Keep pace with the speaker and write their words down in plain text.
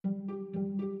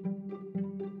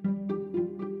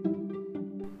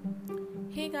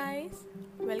Hey guys,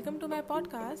 welcome to my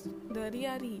podcast, The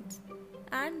Ria Reads,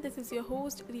 and this is your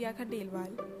host Ria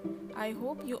Khandelwal. I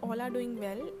hope you all are doing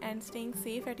well and staying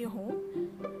safe at your home.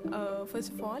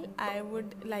 First of all, I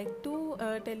would like to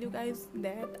tell you guys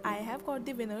that I have got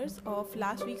the winners of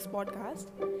last week's podcast,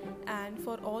 and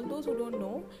for all those who don't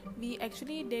know, we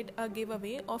actually did a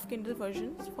giveaway of Kindle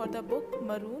versions for the book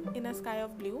Maroon in a Sky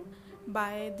of Blue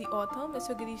by the author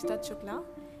Mr. Girish Dutt Shukla.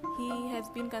 He has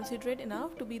been considerate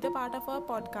enough to be the part of our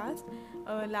podcast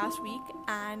last week,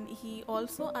 and he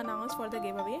also announced for the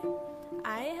giveaway.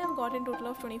 I have got in total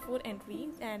of 24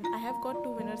 entries and I have got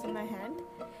two winners in my hand.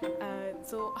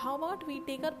 So how about we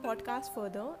take our podcast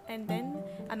further and then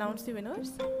announce the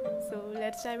winners? So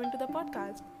let's dive into the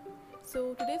podcast.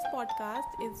 So today's podcast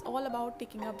is all about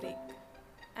taking a break.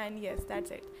 And yes,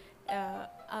 that's it.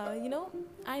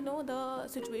 I know the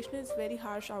situation is very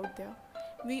harsh out there.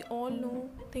 We all know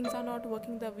things are not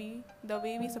working the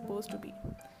way we supposed to be.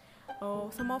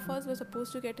 Some of us were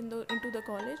supposed to get into the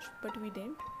college, but we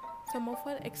didn't. Some of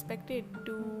us expected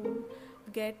to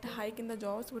get hike in the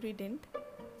jobs, but we didn't.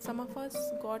 Some of us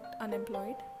got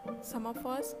unemployed. Some of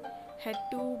us had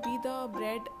to be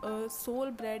the sole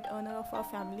bread earner of our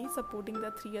family, supporting the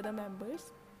three other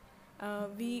members.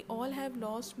 We all have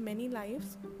lost many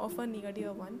lives of our near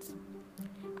dear ones.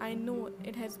 I know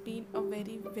it has been a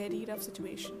very, very rough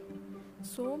situation.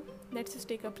 So let's just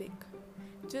take a break.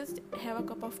 Just have a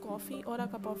cup of coffee or a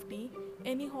cup of tea,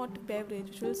 any hot beverage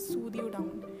which will soothe you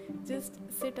down. Just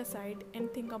sit aside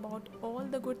and think about all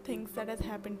the good things that has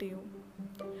happened to you.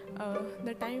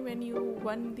 The time when you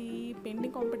won the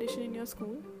painting competition in your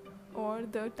school, or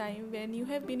the time when you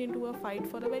have been into a fight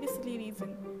for a very silly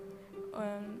reason.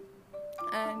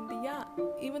 And yeah,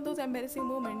 even those embarrassing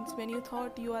moments when you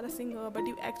thought you are a singer but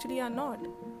you actually are not.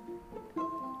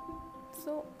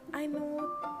 So I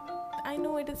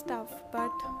know it is tough,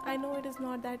 but I know it is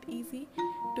not that easy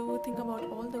to think about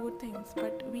all the good things,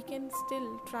 but we can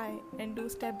still try and do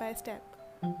step by step.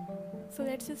 So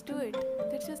let's just do it.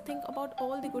 Let's just think about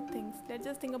all the good things. Let's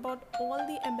just think about all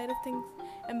the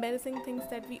embarrassing things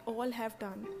that we all have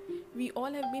done. We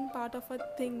all have been part of a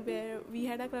thing where we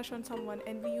had a crush on someone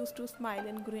and we used to smile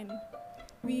and grin.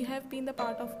 We have been the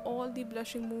part of all the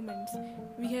blushing moments.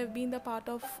 We have been the part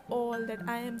of all that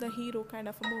I am the hero kind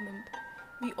of a moment.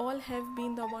 We all have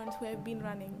been the ones who have been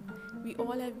running. We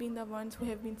all have been the ones who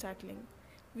have been settling.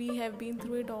 We have been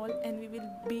through it all and we will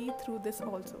be through this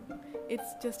also.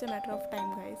 It's just a matter of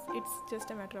time, guys. It's just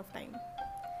a matter of time.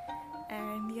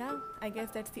 And yeah, I guess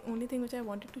that's the only thing which I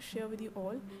wanted to share with you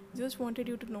all. Just wanted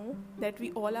you to know that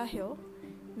we all are here.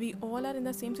 We all are in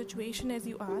the same situation as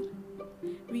you are.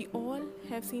 We all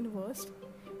have seen worse.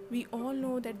 We all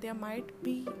know that there might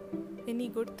be any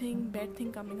good thing, bad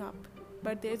thing coming up.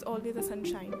 But there's always a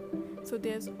sunshine. So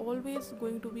there's always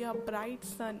going to be a bright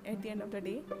sun at the end of the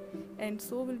day. And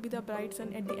so will be the bright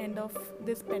sun at the end of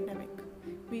this pandemic.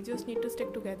 We just need to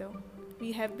stick together.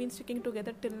 We have been sticking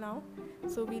together till now.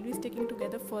 So we'll be sticking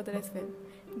together further as well.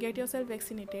 Get yourself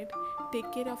vaccinated.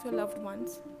 Take care of your loved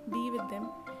ones. Be with them.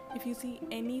 If you see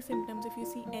any symptoms, if you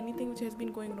see anything which has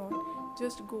been going wrong,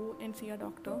 just go and see a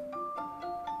doctor.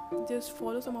 Just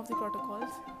follow some of the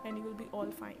protocols and you will be all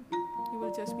fine. You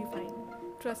will just be fine.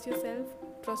 Trust yourself,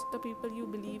 trust the people you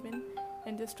believe in,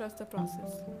 and just trust the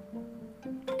process.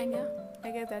 And yeah,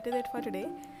 I guess that is it for today.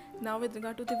 Now with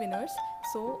regard to the winners,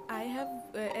 so I have,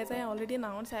 as I already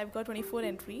announced, I have got 24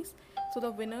 entries. So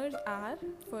the winners are,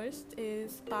 first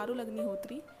is Parul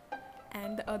Agnihotri,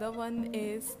 and the other one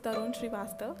is Tarun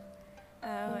Srivastav.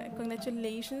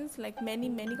 Congratulations, like many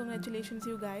congratulations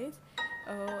you guys.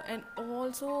 And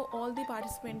also all the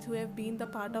participants who have been the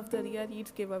part of the Ria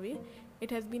Reads giveaway. It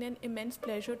has been an immense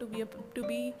pleasure to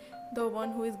be the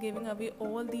one who is giving away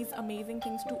all these amazing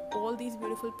things to all these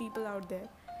beautiful people out there.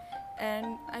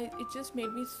 And it just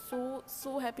made me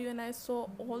so happy when I saw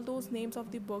all those names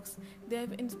of the books. They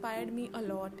have inspired me a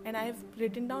lot, and I have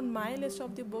written down my list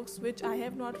of the books which I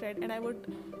have not read, and I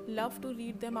would love to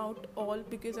read them out all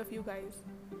because of you guys.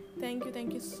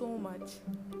 Thank you so much.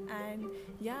 And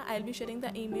yeah, I'll be sharing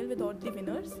the email with all the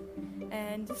winners,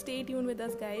 and just stay tuned with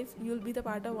us, guys. You'll be the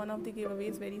part of one of the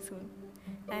giveaways very soon.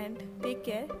 And take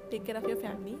care of your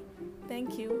family.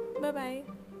 Thank you. Bye bye.